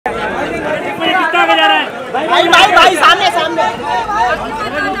भाई भाई भाई सामने सामने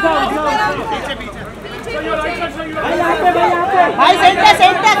भाई सेंटर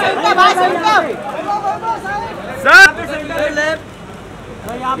सेंटर सेंटर भाई सेंटर सर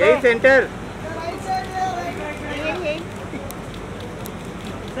यही सेंटर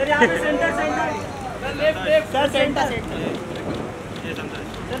सर यहाँ पे centre centre sir left left sir centre centre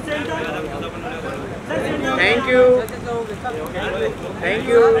thank you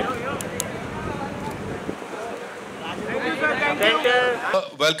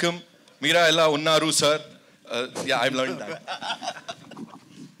Welcome, Meera Ella Unnaru sir. Yeah, I've learned that.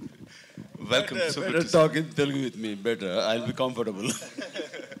 Welcome. Better talk in Telugu with me. Better. I'll be comfortable.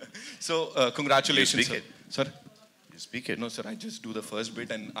 So, congratulations, You sir. speak it. Sir? You speak it. No, sir. I just do the first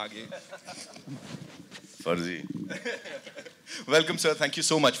bit and aage. Farzi. Welcome, sir. Thank you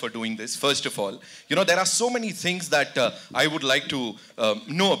so much for doing this. First of all, you know, there are so many things that I would like to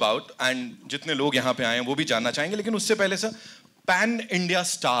know about, and जितने लोग यहाँ पे आए हैं वो भी जानना चाहेंगे. लेकिन उससे पहले sir, pan-India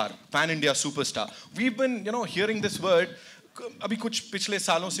star, pan-India superstar. We've been, you know, hearing this word अभी कुछ पिछले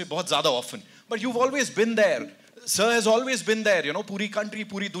सालों से बहुत ज़्यादा often. But you've always been there. Sir has always been there. You know, पूरी country,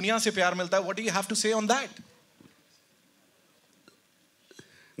 पूरी दुनिया से प्यार मिलता है. What do you have to say on that?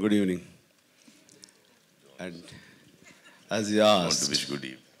 Good evening. And as you I want to asked, wish good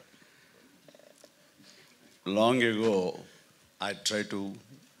evening. long ago, I tried to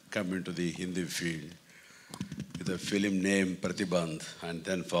come into the Hindi field with a film named Pratibandh, and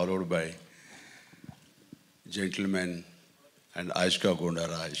then followed by Gentleman and Aishka Gonda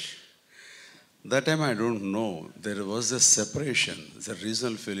Raj. That time I don't know, there was a separation, the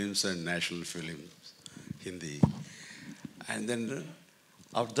regional films and national films, Hindi. And then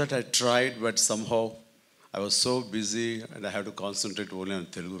after that I tried, but somehow I was so busy and I had to concentrate only on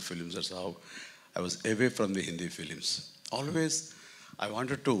Telugu films. That's how I was away from the Hindi films. Always I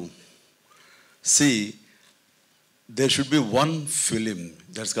wanted to see there should be one film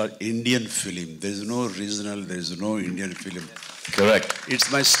that's called Indian film. There is no regional, there is no Indian film. Correct.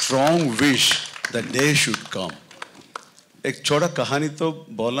 It's my strong wish that day should come. एक छोटा कहानी तो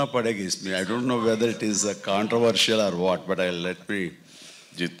बोलना पड़ेगी इसमें. I don't know whether it is controversial or what, but I'll let me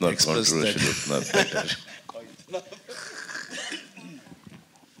जितना express that. controversial उतना better.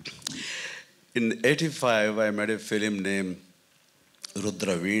 In '85, I made a film named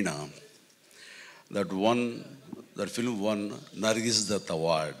Rudraveena. That film won Nargis Dutt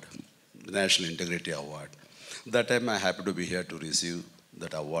Award, the National Integrity Award. That time I happened to be here to receive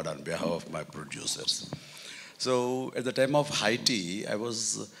that award on behalf of my producers. So at the time of Haiti, I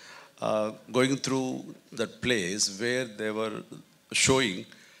was going through that place where they were showing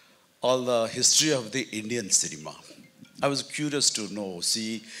all the history of the Indian cinema. I was curious to know,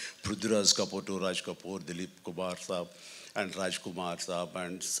 see Prithviraj Kapoor, Raj Kapoor, Dilip Kumar Saab, and Raj Kumar Saab,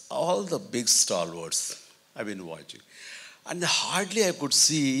 and all the big stalwarts I've been watching. And hardly I could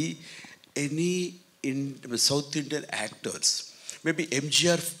see any South Indian actors. Maybe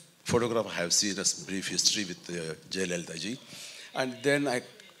MGR photograph I have seen a brief history with Jayalalitha ji. And then I'm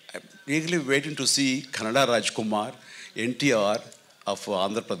eagerly waiting to see Kannada Rajkumar, NTR of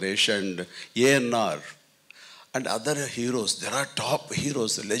Andhra Pradesh, and ANR. And other heroes. There are top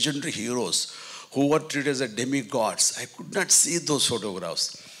heroes, legendary heroes, who were treated as demigods. I could not see those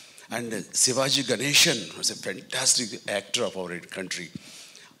photographs. And Sivaji Ganeshan was a fantastic actor of our country.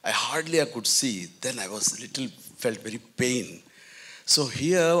 I could see. Then I felt very pain. So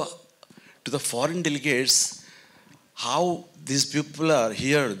here, to the foreign delegates, how these people are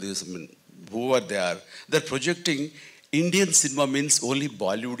here, who are there, they're projecting Indian cinema means only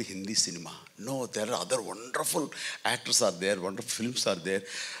Bollywood Hindi cinema. No, there are other wonderful actors are there, wonderful films are there,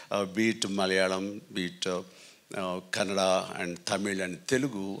 be it Malayalam, be it Kannada and Tamil and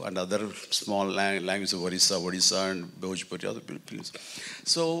Telugu and other small languages of Odisha and Bhojpuri, other films.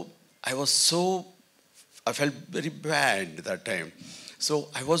 So I felt very bad that time. So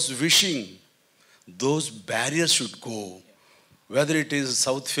I was wishing those barriers should go. Whether it is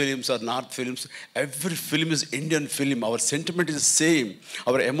South films or North films, every film is Indian film. Our sentiment is the same.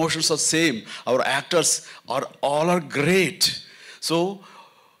 Our emotions are same. Our actors are all great. So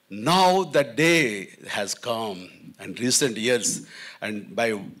now that day has come, and recent years, and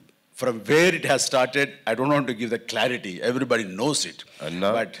from where it has started, I don't want to give the clarity. Everybody knows it.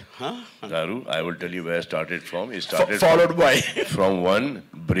 Anna, but Daru, I will tell you where it started from. It started followed by from one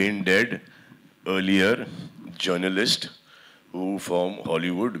brain dead earlier journalist who from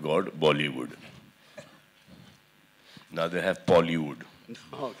Hollywood got Bollywood. Now they have Pollywood,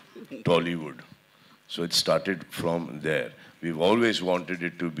 Tollywood. So it started from there. We've always wanted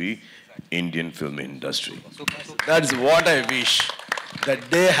it to be Indian film industry. That's what I wish. That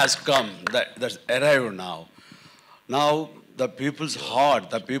day has come, that's arrived now. Now the people's heart,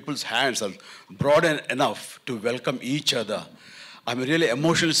 the people's hands are broad enough to welcome each other. I'm really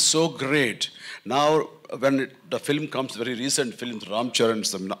emotionally so great. Now when the film comes, very recent film, Ram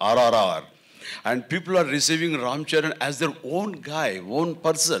Charan's RRR, and people are receiving Ram Charan as their own guy, own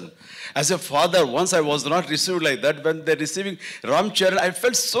person. As a father, once I was not received like that. When they're receiving Ram Charan, I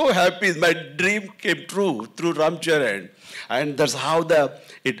felt so happy. My dream came true through Ram Charan. And that's how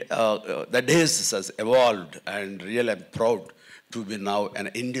the days has evolved. And really, I'm proud to be now an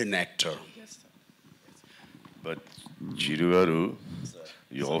Indian actor. But Chirugaru,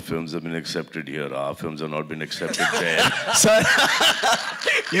 your films have been accepted here. Our films have not been accepted there. Sir,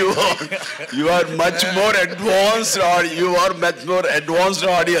 you are much more advanced, or you are much more advanced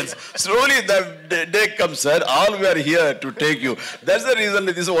audience. Slowly the day comes, sir. All we are here to take you. That's the reason.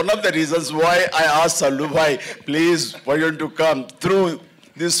 This is one of the reasons why I asked Sallu bhai, please, for you to come through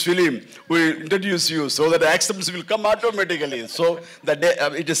this film. We introduce you so that the acceptance will come automatically. So the day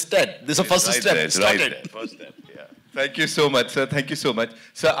it is set. This is the first step. It's right there. First step. Yeah. Thank you so much sir, thank you so much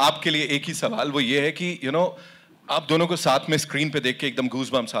sir. आपके लिए एक ही सवाल, वो ये है कि आप दोनों को साथ में स्क्रीन पे देख के एकदम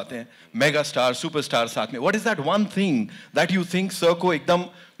गूज़बम्स आते हैं, मेगा स्टार सुपरस्टार साथ में. What is that one thing that you think sir को एकदम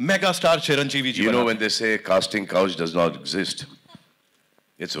mega star Chiranjeevi ji? You know, when they say casting couch does not exist,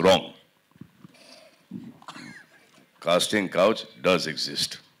 it's wrong. Casting couch does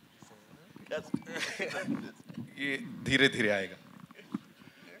exist. ये धीरे धीरे आएगा.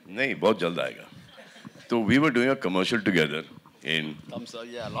 नहीं, बहुत जल्द आएगा. So we were doing a commercial together in thumbs up,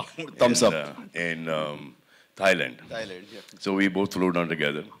 yeah, along with thumbs up in Thailand. Yeah. So we both flew down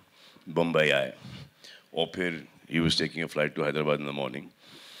together. Bombay aaye. Or phir he was taking a flight to Hyderabad in the morning.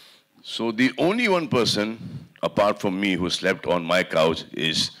 So the only one person apart from me who slept on my couch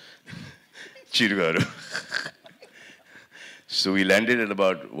is Chirugaru. So we landed at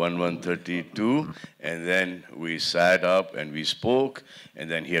about 1:32, and then we sat up and we spoke,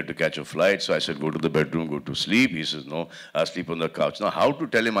 and then he had to catch a flight. So I said, go to the bedroom, go to sleep. He says, no, I'll sleep on the couch. Now, how to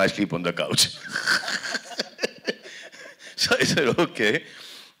tell him I sleep on the couch? So I said, okay.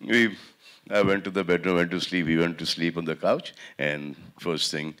 I went to the bedroom, went to sleep. He went to sleep on the couch, and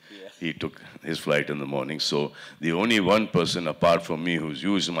first thing, he took his flight in the morning. So the only one person apart from me who's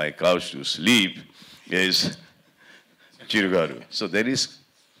used my couch to sleep is Chirugaru. So there is,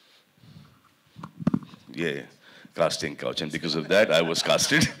 casting couch, and because of that, I was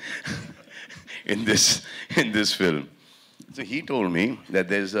casted in this film. So he told me that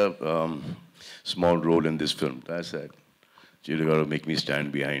there's a small role in this film. I said, Chirugaru, make me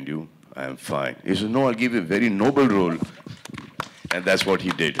stand behind you. I am fine. He said, no, I'll give you a very noble role, and that's what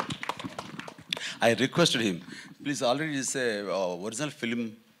he did. I requested him, please. Already it's a original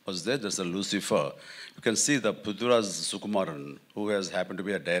film was there. There's a Lucifer. You can see the Puthuraz Sukumaran, who has happened to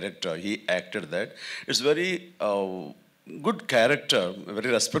be a director. He acted that. It's very good character, a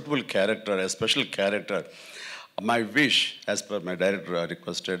very respectable character, a special character. My wish, as per my director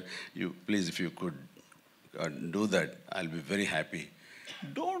requested, you please, if you could do that, I'll be very happy.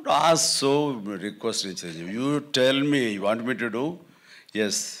 Don't ask so requesting. You tell me you want me to do.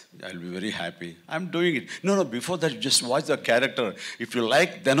 Yes, I'll be very happy. I'm doing it. No, before that, just watch the character. If you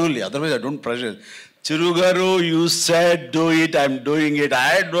like, then only. Otherwise, I don't pressure. Chirugaru, you said do it, I'm doing it.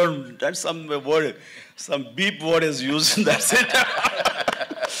 I don't, that's some word, some beep word is used, that's it.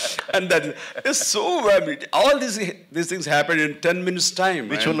 And that is so, all these things happen in 10 minutes time.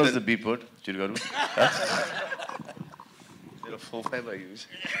 Which one was the beep word, Chirugaru? There are 4, 5 I use.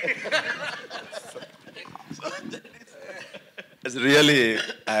 It's really,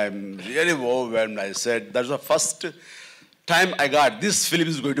 I'm really overwhelmed. I said, that's the first time I got, this film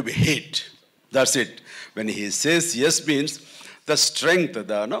is going to be hit. That's it. When he says yes means the strength,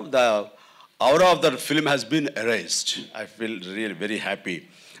 the aura of the film has been erased. I feel really very happy.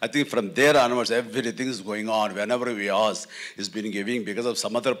 I think from there onwards, everything is going on. Whenever we ask, he's been giving. Because of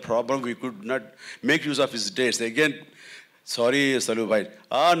some other problem, we could not make use of his dates. Again, sorry, Salu bhai.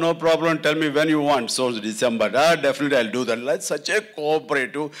 No problem. Tell me when you want. So December. Definitely I'll do that. That's such a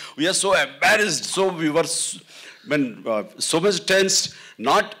cooperative. We are so embarrassed. So we were so much tense,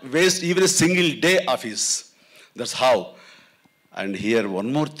 not waste even a single day of his. That's how. And here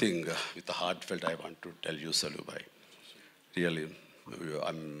one more thing, with the heartfelt, I want to tell you, Salu bhai. Really,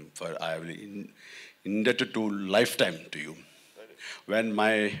 I will indebted to lifetime to you. When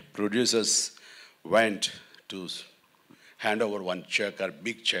my producers went to hand over one check or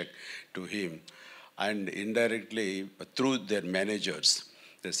big check to him, and indirectly through their managers,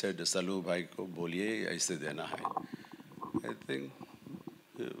 they said, Salu bhai ko boliye, aise dena hai. I think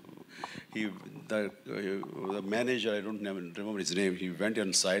The manager, I don't remember his name, he went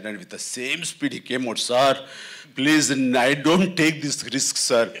inside and with the same speed he came out, sir, please, I don't take this risk,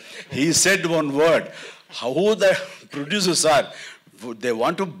 sir. He said one word, how the producers are, they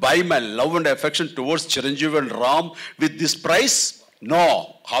want to buy my love and affection towards Chiranjeevi and Ram with this price?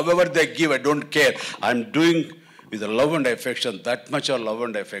 No, however they give, I don't care. I'm doing with a love and affection, that much of love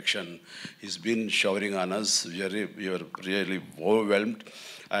and affection. He's been showering on us, we are really overwhelmed.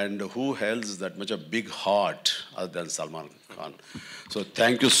 And who else that much a big heart other than Salman Khan? So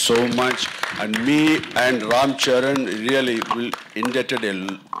thank you so much. And me and Ram Charan really will indebted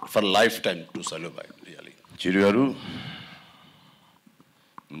for lifetime to Salubhai, really. Chiru,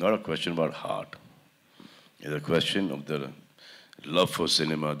 not a question about heart. It's a question of the love for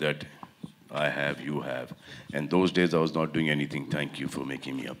cinema that I have, you have. And those days I was not doing anything. Thank you for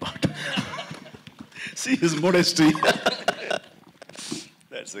making me a part. See his modesty.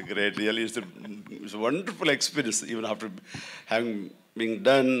 That's a great, really, it's a wonderful experience, even after having been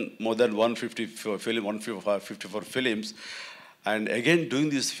done more than 154 films. And again, doing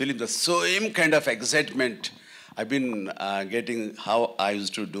these films, the same kind of excitement I've been getting how I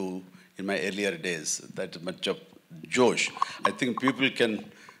used to do in my earlier days, that much of josh. I think people can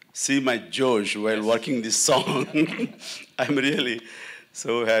see my josh while working this song. I'm really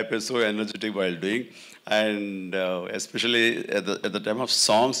so happy, so energetic while doing. And especially at the time of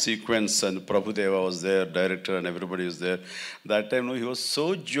song sequence, and Prabhudeva was there, director, and everybody was there. That time, he was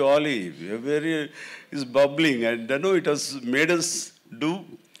so jolly, he's bubbling, and it has made us do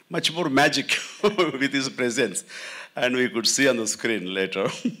much more magic with his presence. And we could see on the screen later.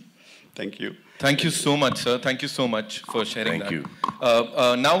 Thank you. Thank you so much, sir. Thank you so much for sharing that. Thank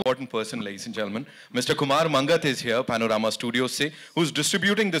you. Now, important person, ladies and gentlemen. Mr. Kumar Mangat is here, Panorama Studios se, who's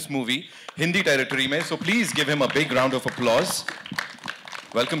distributing this movie, Hindi territory mein. So please give him a big round of applause.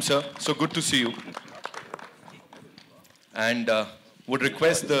 Welcome, sir. So good to see you. And would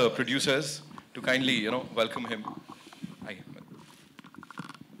request the producers to kindly, welcome him.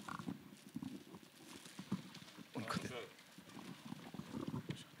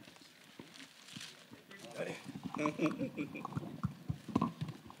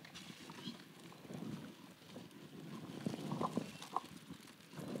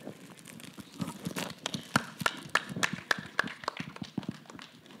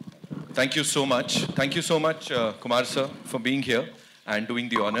 Thank you so much. Thank you so much, Kumar sir, for being here and doing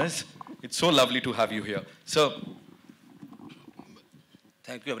the honors. It's so lovely to have you here. Sir.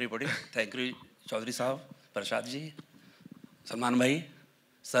 Thank you, everybody. Thank you, Chaudhary Sahab, Prashad ji, Salman bhai,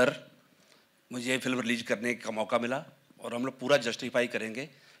 sir. मुझे ये film release करने का मौका मिला और हम लोग पूरा जस्टिफाई करेंगे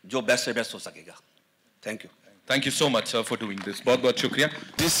जो बेस्ट से बेस्ट हो सकेगा. Thank you. Thank you so much, sir, for doing this. बहुत shukriya.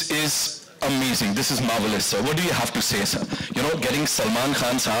 This is amazing. This is marvelous, sir. What do you have to say, sir? Getting Salman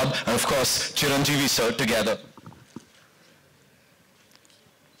Khan Sahab and of course Chiranjeevi sir together.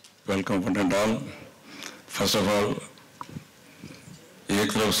 Welcome one and all. First of all,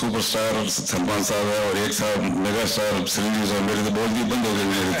 एक तरफ superstar Salman साहब है और एक साहब mega star Chiranjeevi साहब. मेरे तो बोल भी बंद हो गए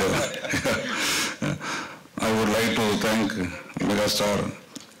मेरे तो. I would like to thank mega star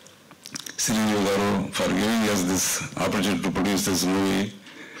Chiranjeevi garu for giving us this opportunity to produce this movie,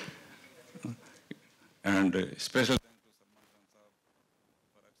 and special thanks to Salman Khan Sahab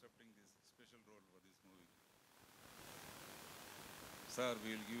for accepting this special role for this movie. Sir, we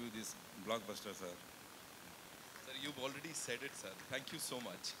will give you this blockbuster, sir. Sir, you've already said it, sir. Thank you so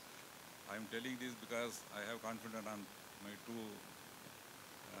much. I am telling this because I have confidence on my two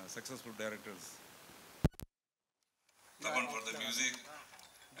successful directors. Taman for the music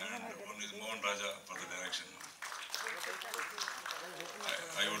and one is Mohan Raja for the direction.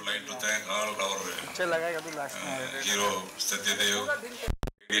 I would like to thank all our hero Satyadev,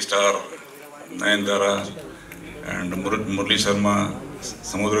 star Nayandara, and Murli Sharma,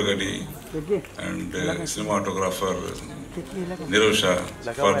 Samudragadi, and cinematographer Nirosha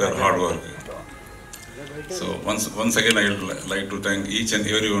for their hard work. So once again, I would like to thank each and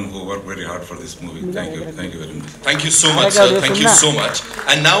everyone who worked very hard for this movie. Thank you very much. Thank you so much, sir. Thank you so much.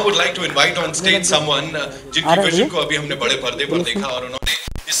 And now would like to invite on stage someone जिनकी vision को अभी हमने बड़े पर्दे पर देखा और उन्होंने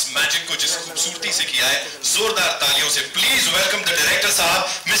इस मैजिक को जिस खूबसूरती से किया है, जोरदार तालियों से please welcome the director साहब,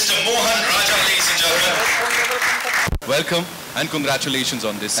 Mr. Mohan Raja, ladies and gentlemen. Welcome and congratulations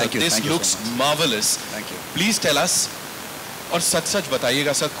on this. Thank you. This looks marvelous. Thank you. Please tell us. और सच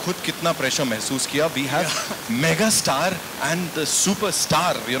बताइएगा सर खुद कितना प्रेशर महसूस किया. We have mega star and the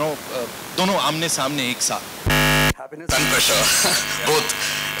superstar, दोनों आमने सामने एक साथ. Happiness and pressure, both.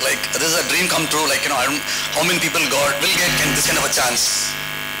 Like this is a dream come true. Like I don't how many people will get this kind of a chance.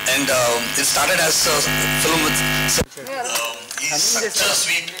 And it started as a film with. He's such a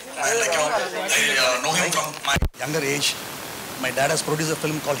sweet I know him from my younger age. My dad has produced a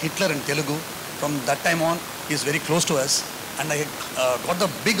film called Hitler in Telugu. From that time on, he is very close to us. And I got the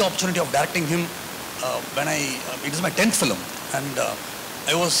big opportunity of directing him when it is my 10th film. And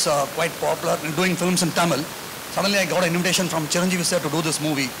I was quite popular in doing films in Tamil. Suddenly I got an invitation from Chiranjeevi sir to do this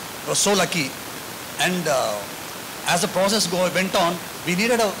movie. I was so lucky. And as the process went on, we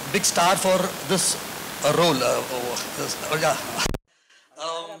needed a big star for this role.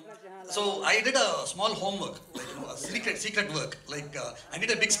 So I did a small homework, like, a secret work. Like I need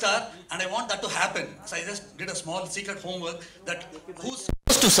a big star, and I want that to happen. So I just did a small secret homework that who's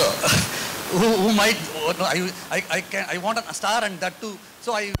supposed to sir, who might. I want a star, and that too.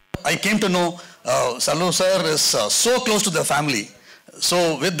 So I came to know Salu sir is so close to the family.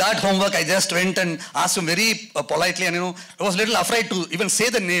 So with that homework, I just went and asked him very politely, and I was a little afraid to even say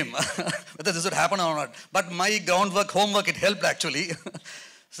the name, whether this would happen or not. But my homework, it helped actually.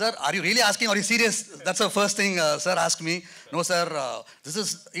 Sir, are you really asking? Are you serious? That's the first thing sir asked me. No, sir, this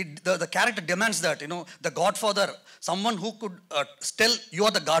is, the character demands that, the Godfather, someone who could tell you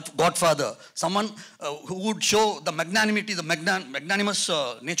are the Godfather, someone who would show the magnanimity, the magnanimous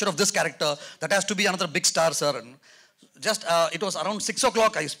nature of this character, that has to be another big star, sir. And just, it was around 6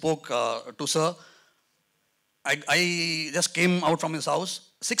 o'clock I spoke to sir. I just came out from his house.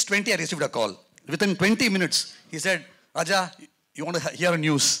 6:20 I received a call. Within 20 minutes, he said, Raja, you want to hear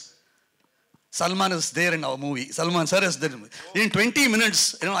news? Salman is there in our movie. Salman sir is there. In 20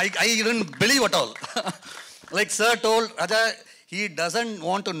 minutes, I didn't believe at all. Like sir told, Raja, he doesn't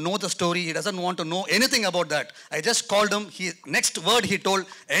want to know the story. He doesn't want to know anything about that. I just called him. Next word he told,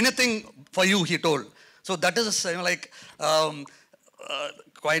 anything for you, he told. So that is, so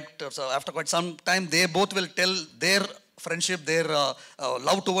after quite some time, they both will tell their friendship, their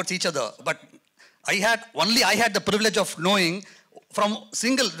love towards each other. But I had the privilege of knowing from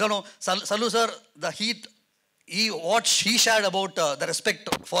single, Salu sir, what he shared about the respect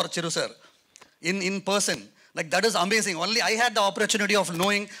for Chiru sir in person. Like that is amazing. Only I had the opportunity of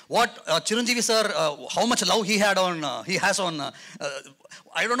knowing what Chiranjeevi sir, how much love he has on,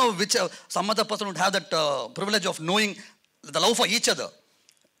 I don't know which, some other person would have that privilege of knowing the love for each other.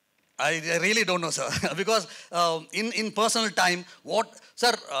 I really don't know, sir. Because in personal time,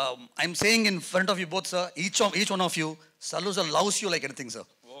 sir, I'm saying in front of you both, sir, each one of you, Salu sir loves you like anything, sir.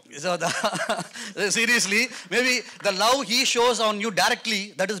 So seriously, maybe the love he shows on you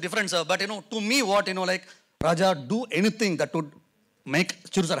directly, that is different, sir. But to me, like, Raja, do anything that would make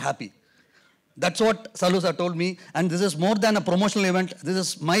Chiru sir happy. That's what Salu sir told me. And this is more than a promotional event. This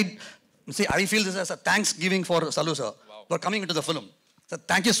is I feel this as a thanksgiving for Salu sir for coming into the film. So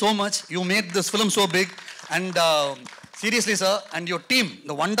thank you so much. You made this film so big. And seriously, sir, and your team,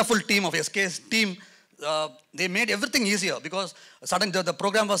 the wonderful team of SK's team, they made everything easier because the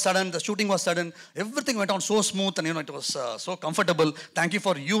program was sudden, the shooting was sudden. Everything went on so smooth and it was so comfortable. Thank you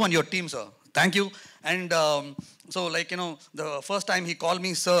for you and your team, sir. Thank you. And so the first time he called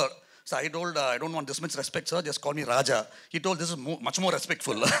me, sir, so I told, I don't want this much respect, sir. Just call me Raja. He told, this is much more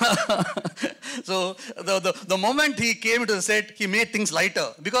respectful. So the moment he came to the set, he made things lighter.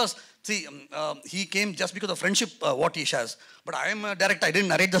 Because, see, he came just because of friendship, what he shares. But I am a director. I didn't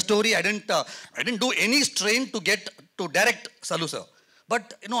narrate the story. I didn't do any strain to get to direct Salu sir.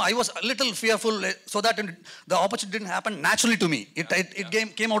 But, I was a little fearful so that the opportunity didn't happen naturally to me.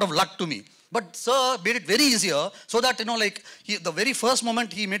 It came out of luck to me. But sir made it very easier so that, the very first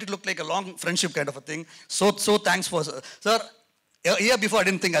moment he made it look like a long friendship kind of a thing. So thanks for, sir. A year before I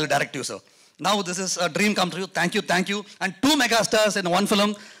didn't think I'll direct you, sir. Now this is a dream come true. Thank you. And 2 megastars in one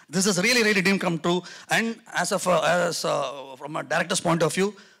film. This is really, really dream come true. And from a director's point of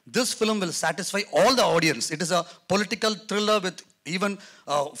view, this film will satisfy all the audience. It is a political thriller with even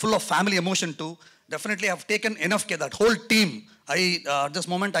full of family emotion too. Definitely I've taken enough care. That whole team, at this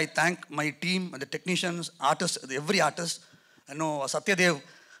moment I thank my team, the technicians, artists, every artist. Satyadev,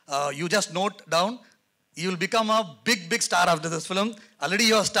 you just note down, you will become a big star after this film. Already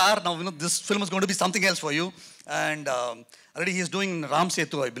you're a star, now this film is going to be something else for you. And already he's doing Ram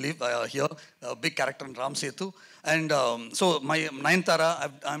Setu, I believe, here, a big character in Ram Setu. And so my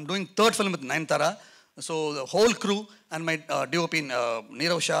Nayanthara, I'm doing 3rd film with Nayanthara. So the whole crew and my DOP,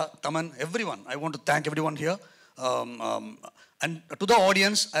 Nirav Shah, Taman, everyone. I want to thank everyone here. And to the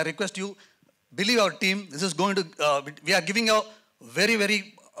audience, I request you, believe our team. This is going to, we are giving a very,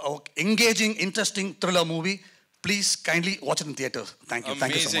 very engaging, interesting thriller movie. Please kindly watch it in theater. Thank you.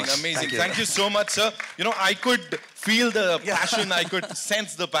 Thank you so much. Amazing. Thank you so much, sir. I could feel the passion. I could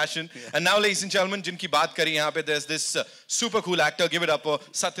sense the passion. Yeah. And now, ladies and gentlemen, jinki baat kari yahan pe, there's this super cool actor. Give it up for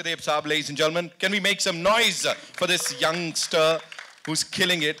Satyadev Saab, ladies and gentlemen. Can we make some noise for this youngster? who's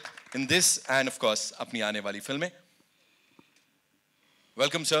killing it in this and of course apni aane wali film mein.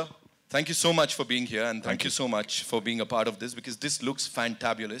 Welcome, sir. Thank you so much for being here, and thank you so much for being a part of this, because this looks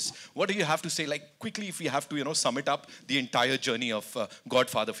fantabulous. What do you have to say, like quickly, if you have to, sum it up, the entire journey of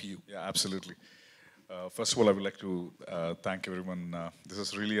Godfather for you? Yeah, absolutely. First of all, I would like to thank everyone. This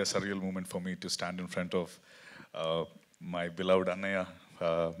is really a surreal moment for me to stand in front of my beloved Annaya,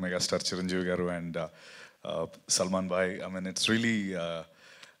 megastar Chiranjeevi Garu, and Salman Bhai. I mean, it's really,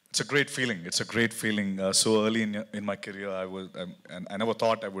 it's a great feeling. It's a great feeling. So early in my career, and I never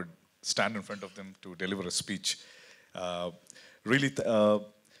thought I would stand in front of them to deliver a speech. Really, I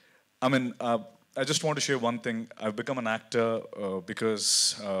just want to share one thing. I've become an actor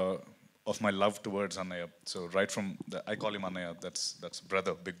because of my love towards Annaya. So right from, I call him Annaya, that's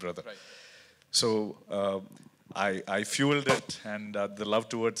brother, big brother. Right. So I fueled it, and the love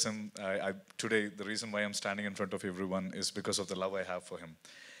towards him, today, the reason why I'm standing in front of everyone is because of the love I have for him.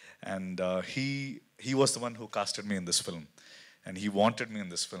 And he was the one who casted me in this film, and he wanted me in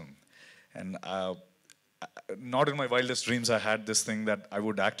this film. And not in my wildest dreams I had this thing that I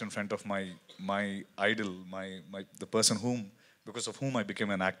would act in front of my idol, the person because of whom I became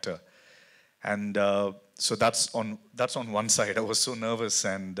an actor. And so that's on one side. I was so nervous,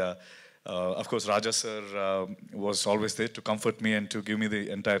 and of course Raja sir was always there to comfort me and to give me the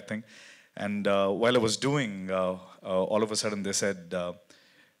entire thing. And while I was doing, all of a sudden they said,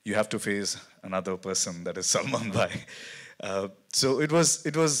 you have to face another person, that is Salman Bhai. So it was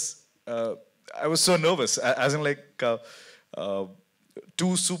I was so nervous, as in like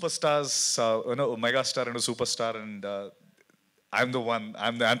two superstars, a megastar and a superstar, and I'm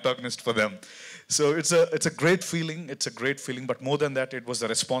the antagonist for them. So it's a great feeling, but more than that, it was the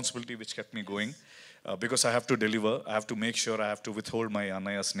responsibility which kept me going, because I have to deliver, I have to make sure, I have to withhold my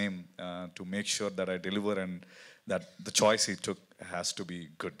Annaya's name to make sure that I deliver, and that the choice he took has to be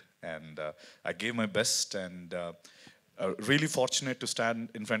good. And I gave my best, and really fortunate to stand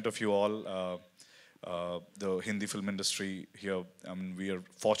in front of you all, the Hindi film industry here. I mean, we are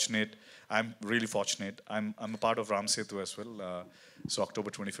fortunate. I'm really fortunate. I'm a part of Ram Setu as well. So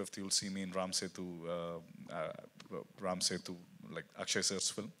October 25th, you'll see me in Ram Setu, like Akshay sir's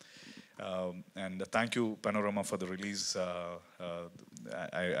film. And thank you, Panorama, for the release.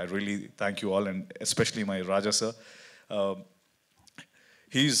 I really thank you all, and especially my Raja sir.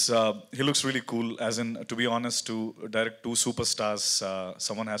 He looks really cool, as in, to be honest, to direct two superstars,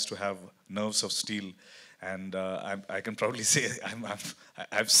 someone has to have nerves of steel. And I can proudly say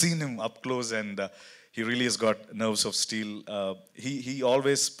I've seen him up close, and he really has got nerves of steel. He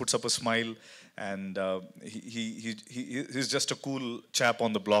always puts up a smile, and he's just a cool chap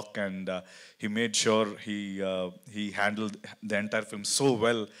on the block, and he made sure he handled the entire film so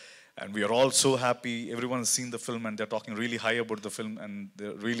well. And we are all so happy. Everyone has seen the film, and they're talking really high about the film. And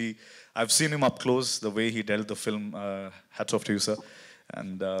I've seen him up close, the way he dealt the film. Hats off to you, sir.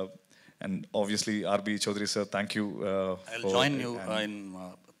 And obviously, R.B. Chaudhary, sir, thank you. I'll join you in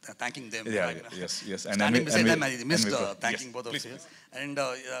thanking them. Yeah, yes. And standing beside them, I missed thanking yes, both please. of you. And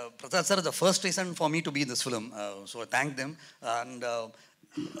Prasad sir, the first reason for me to be in this film, so I thank them. And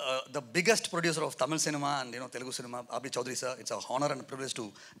the biggest producer of Tamil cinema and Telugu cinema, R.B. Chaudhary sir, it's an honor and a privilege to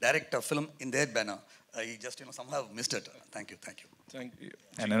direct a film in their banner. I just somehow missed it. Thank you. Thank you.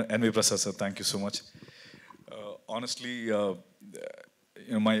 And N.V. Prasad sir, thank you so much. Honestly,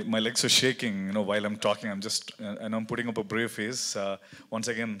 my legs are shaking, while I'm talking. I'm putting up a brave face. Once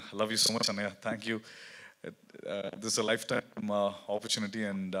again, I love you so much, Anaya. Thank you. This is a lifetime opportunity,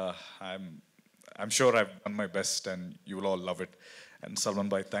 and I'm sure I've done my best, and you will all love it. And Salman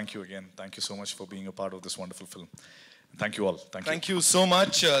Bhai, thank you again. Thank you so much for being a part of this wonderful film. Thank you all. Thank you so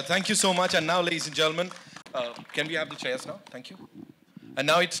much. Thank you so much. And now, ladies and gentlemen, can we have the chairs now? Thank you. And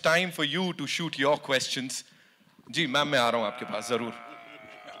now it's time for you to shoot your questions. Ji, ma'am, मैं आ रहा हूँ आपके पास ज़रूर.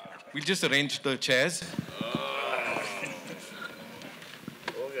 We'll just arrange the chairs.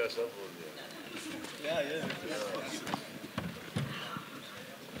 Yeah.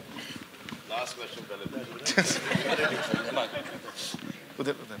 Last question,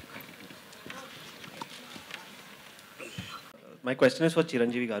 My question is for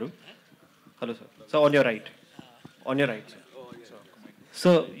Chiranjeevi Garu. Hello, sir. So on your right. Sir.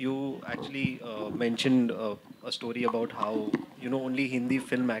 So you actually mentioned a story about how only Hindi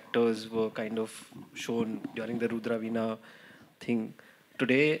film actors were kind of shown during the Rudra Veena thing.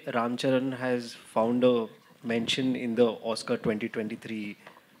 Today, Ram Charan has found a mention in the Oscar 2023,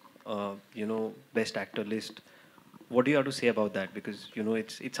 Best Actor list. What do you have to say about that? Because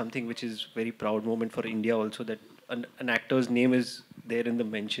it's something which is very proud moment for India also, that an actor's name is there in the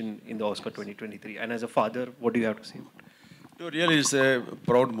mention in the Oscar 2023. And as a father, what do you have to say about it? No, really, it's a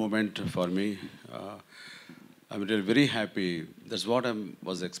proud moment for me. I'm really very happy. That's what I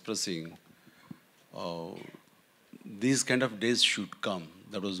was expressing. Uh, these kind of days should come.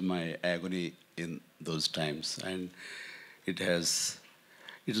 That was my agony in those times. And it has,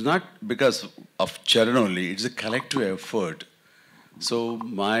 it's not because of Charan only, it's a collective effort. So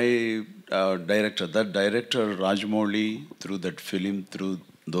my that director Rajamouli, through that film, through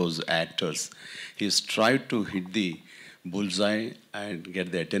those actors, he's tried to hit the bullseye and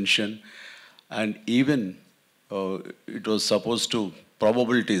get the attention. And even it was supposed to,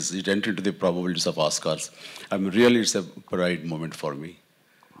 probabilities, it entered into the probabilities of Oscars. Really, it's a pride moment for me.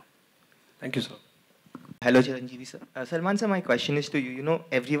 Thank you, sir. Hello, Chiranjeevi sir. Salman sir, my question is to you. You know,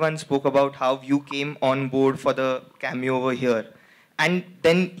 everyone spoke about how you came on board for the cameo over here. And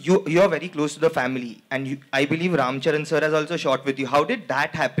then you are very close to the family. And I believe Ram Charan sir has also shot with you. How did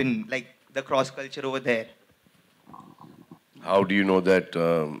that happen, like the cross culture over there? How do you know that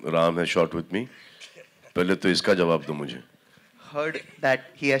Ram has shot with me? पहले तो इसका जवाब दो मुझे. Heard that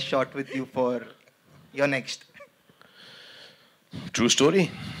he has shot with you for your next. True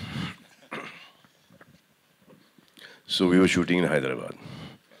story. So we were shooting in Hyderabad,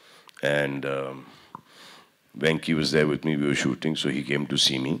 and Venki was there with me. We were shooting, so he came to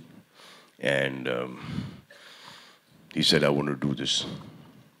see me, and he said, "I want to do this,"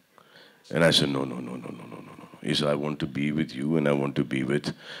 and I said, "No, no, no, no, no, no, no, no." He said, "I want to be with you, and I want to be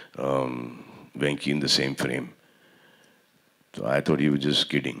with Venki in the same frame." So I thought he was just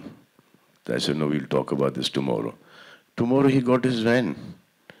kidding. So I said, "No, we'll talk about this tomorrow." Tomorrow he got his van.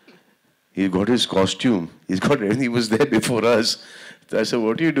 He got his costume. He's got everything. He was there before us. So I said,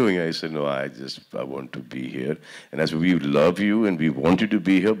 "What are you doing?" I said, "No, I want to be here." And I said, "We love you and we want you to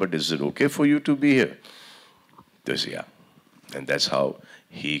be here, but is it okay for you to be here?" They said, "Yeah." And that's how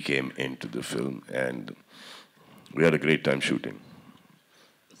he came into the film. And we had a great time shooting.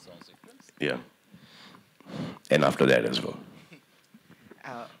 Yeah. And after that as well.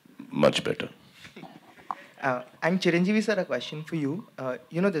 Much better. And Chiranjeevi sir, a question for you.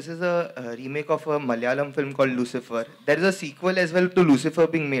 You know, this is a remake of a Malayalam film called Lucifer. There is a sequel as well to Lucifer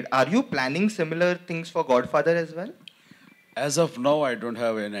being made. Are you planning similar things for Godfather as well? As of now, I don't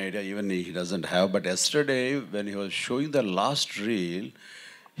have any idea. Even he doesn't have. But yesterday, when he was showing the last reel,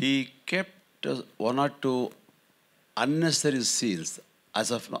 he kept one or two unnecessary scenes. As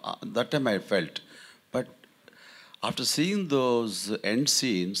of now, that time I felt. But after seeing those end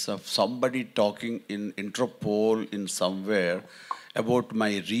scenes of somebody talking in Interpol in somewhere about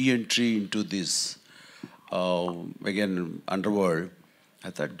my re-entry into this, again, underworld, I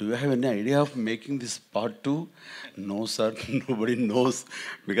thought, do you have any idea of making this part 2? No, sir, nobody knows.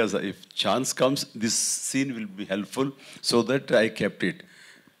 Because if chance comes, this scene will be helpful, so that I kept it.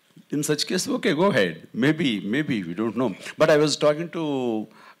 In such case, okay, go ahead. Maybe, we don't know. But I was talking to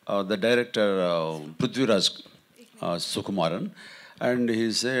the director, Prithviraj Sukumaran, and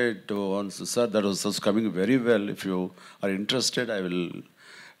he said once, "Sir, that was coming very well. If you are interested, I will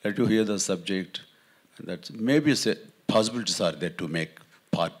let you hear the subject." And that's maybe possibilities are there to make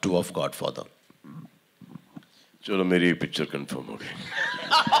part 2 of Godfather. चलो मेरी picture confirm हो गई.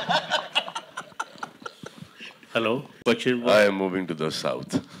 Hello. Question. I am moving to the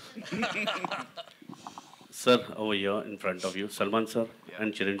south. Sir, over here in front of you, Salman sir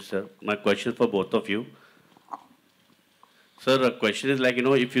and Chiranjeevi sir. My question for both of you. Sir, the question is like, you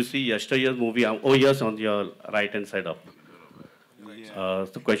know, if you see yesterday's movie, oh yes, on your right hand side up.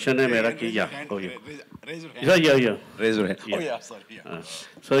 The question is, yeah, oh yeah. Raise your hand. Yeah. Raise your hand. Yeah. Oh yeah, sorry. Yeah.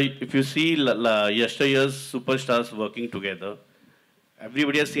 So if you see yesterday's superstars working together,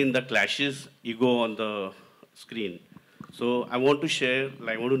 everybody has seen the clashes, ego on the screen. So I want to share,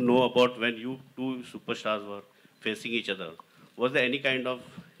 like, I want to know about when you two superstars were facing each other. Was there any kind of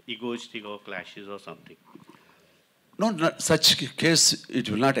egoistic or clashes or something? No, not such case, it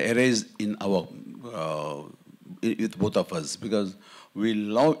will not arise in our, with both of us, because we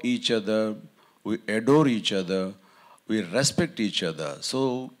love each other, we adore each other, we respect each other.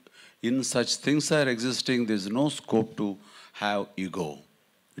 So in such things are existing, there's no scope to have ego.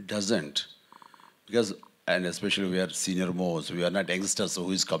 It doesn't. Because, and especially we are senior most, we are not youngsters who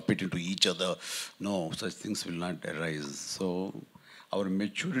is competing to each other. No, such things will not arise. So our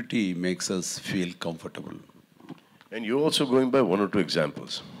maturity makes us feel comfortable. And you're also going by one or two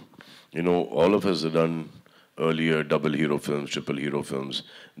examples. You know, all of us have done earlier double hero films, triple hero films.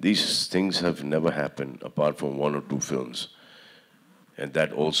 These things have never happened apart from one or two films. And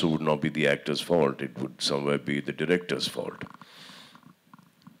that also would not be the actor's fault. It would somewhere be the director's fault.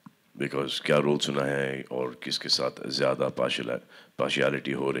 Because क्या role सुना है और किसके साथ ज़्यादा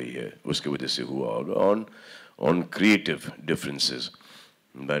partiality हो रही है उसके वजह से हुआ. on creative differences.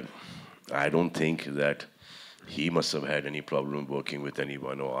 But I don't think that he must have had any problem working with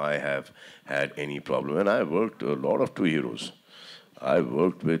anyone, or I have had any problem. And I worked a lot of two heroes. I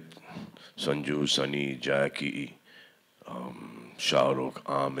worked with Sanju, Sunny, Jackie, Shah Rukh,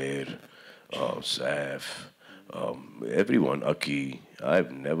 Amir, Saif, everyone, Aki.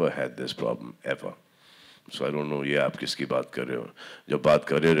 I've never had this problem ever. So I don't know ये आप किसकी बात कर रहे हो. जब बात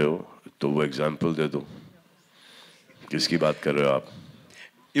कर रहे हो तो वो example दे दो. किसकी बात कर रहे हो आप?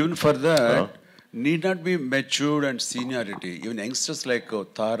 Even for that, need not be matured and seniority. Even youngsters like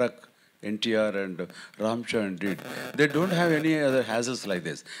Tarak, NTR and Ramcharan did. They don't have any other hassles like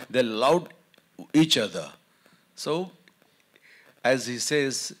this. They loved each other. So, as he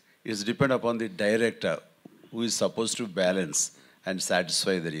says, it's depend upon the director who is supposed to balance and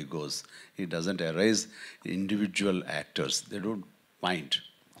satisfy their egos. He doesn't erase individual actors. They don't mind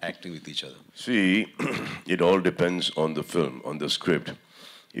acting with each other. See, it all depends on the film, on the script.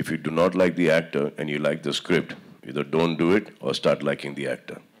 If you do not like the actor and you like the script, either don't do it or start liking the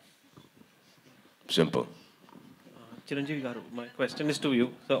actor. Simple. Chiranjeevi Garu, my question is to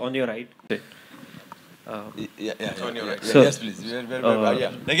you. So on your right. On your right. So, yes, please.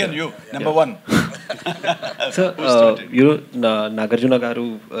 Again, you, number one. So, Nagarjuna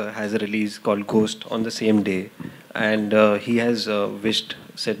Garu has a release called Ghost on the same day, and he has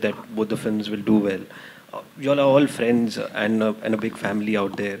said that both the films will do well. You all are all friends and a big family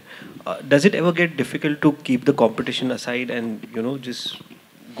out there. Does it ever get difficult to keep the competition aside and just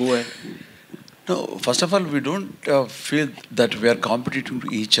go and? No, first of all, we don't feel that we are competing to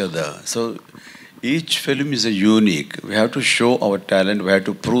each other. So each film is a unique. We have to show our talent. We have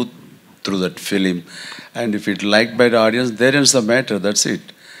to prove through that film. And if it's liked by the audience, there ends the matter. That's it.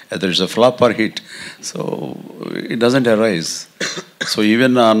 Whether it's a flop or hit. So it doesn't arise. So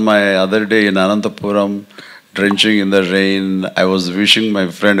even on my other day in Anantapuram, drenching in the rain, I was wishing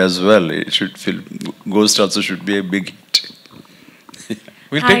my friend as well. It should feel, Ghost also should be a big hit.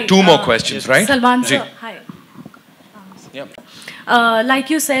 We'll take two more questions, right? Salman sir, hi. Yeah. Like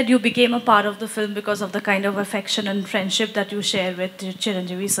you said, you became a part of the film because of the kind of affection and friendship that you share with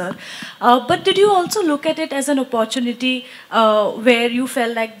Chiranjeevi sir. But did you also look at it as an opportunity where you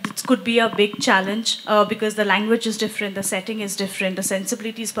felt like this could be a big challenge because the language is different, the setting is different, the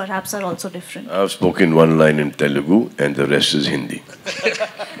sensibilities perhaps are also different? I've spoken one line in Telugu and the rest is Hindi.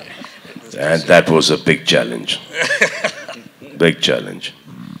 And that was a big challenge. Big challenge.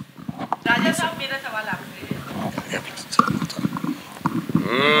 राजा साहब मेरा सवाल आपसे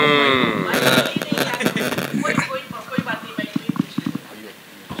कोई बात नहीं मैं ये पूछ रही हूँ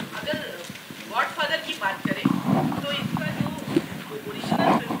अगर गॉडफादर की बात करें तो इसका जो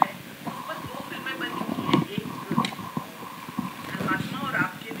ओरिजिनल फिल्म है उस पर दो फिल्में बन चुकी हैं एक धर्मात्मा और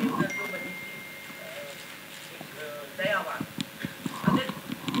आपके भी उधर जो बनी थी दयावान अगर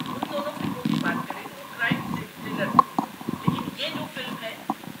उन दोनों फिल्मों की बात करें तो क्राइम थ्रिलर लेकिन ये जो फिल्म है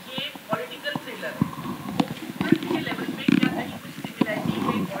ये पॉलिटिकल थ्रिलर है के लेवल पे क्या कहीं कुछ सिमिलरिटी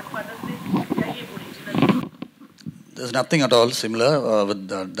है गॉडफादर से या ये original? There's nothing at all similar with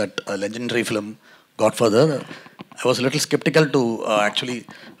that legendary film Godfather. I was a little skeptical to actually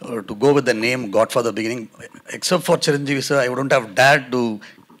to go with the name Godfather beginning. Except for Chiranjeevi sir, I wouldn't have dared to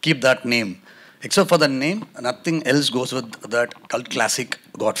keep that name. Except for the name, nothing else goes with that cult classic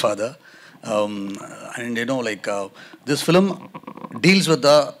Godfather. And this film deals with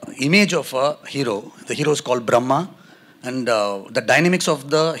the image of a hero. The hero is called Brahma, and the dynamics of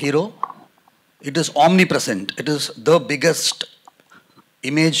the hero, it is omnipresent. It is the biggest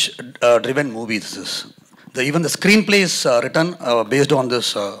image-driven movie. This is even the screenplay is written based on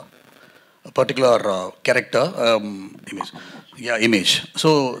this particular character image. Yeah, image.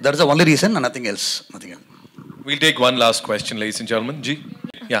 So that is the only reason, and nothing else. Nothing else. We'll take one last question, ladies and gentlemen. Ji?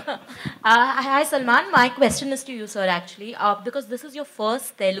 Yeah. Hi Salman, my question is to you sir actually because this is your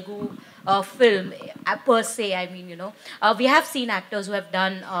first Telugu film per se. I mean, we have seen actors who have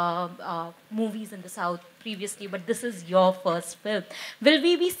done movies in the South previously, but this is your first film. Will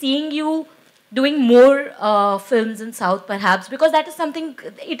we be seeing you doing more films in South perhaps, because that is something,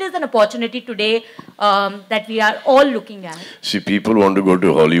 it is an opportunity today that we are all looking at? See, people want to go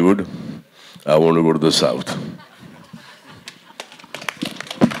to Hollywood. I want to go to the South.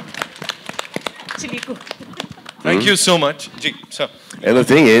 Thank you so much. Ji, sir. And the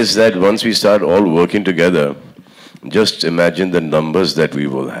thing is that once we start all working together, just imagine the numbers that we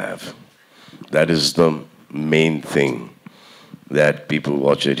will have. That is the main thing. That people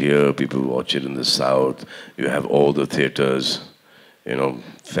watch it here, people watch it in the South. You have all the theaters,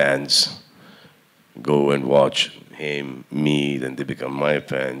 fans go and watch him, me, then they become my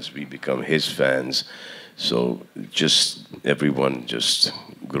fans, we become his fans. So just everyone just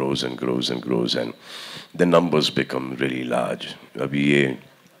grows and grows and grows, and the numbers become really large. अभी ये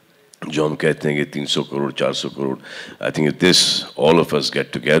जो हम कहते हैं कि 300 crore 400 crore, I think if this all of us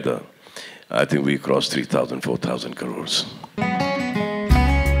get together, I think we cross 3,000 4,000 crores.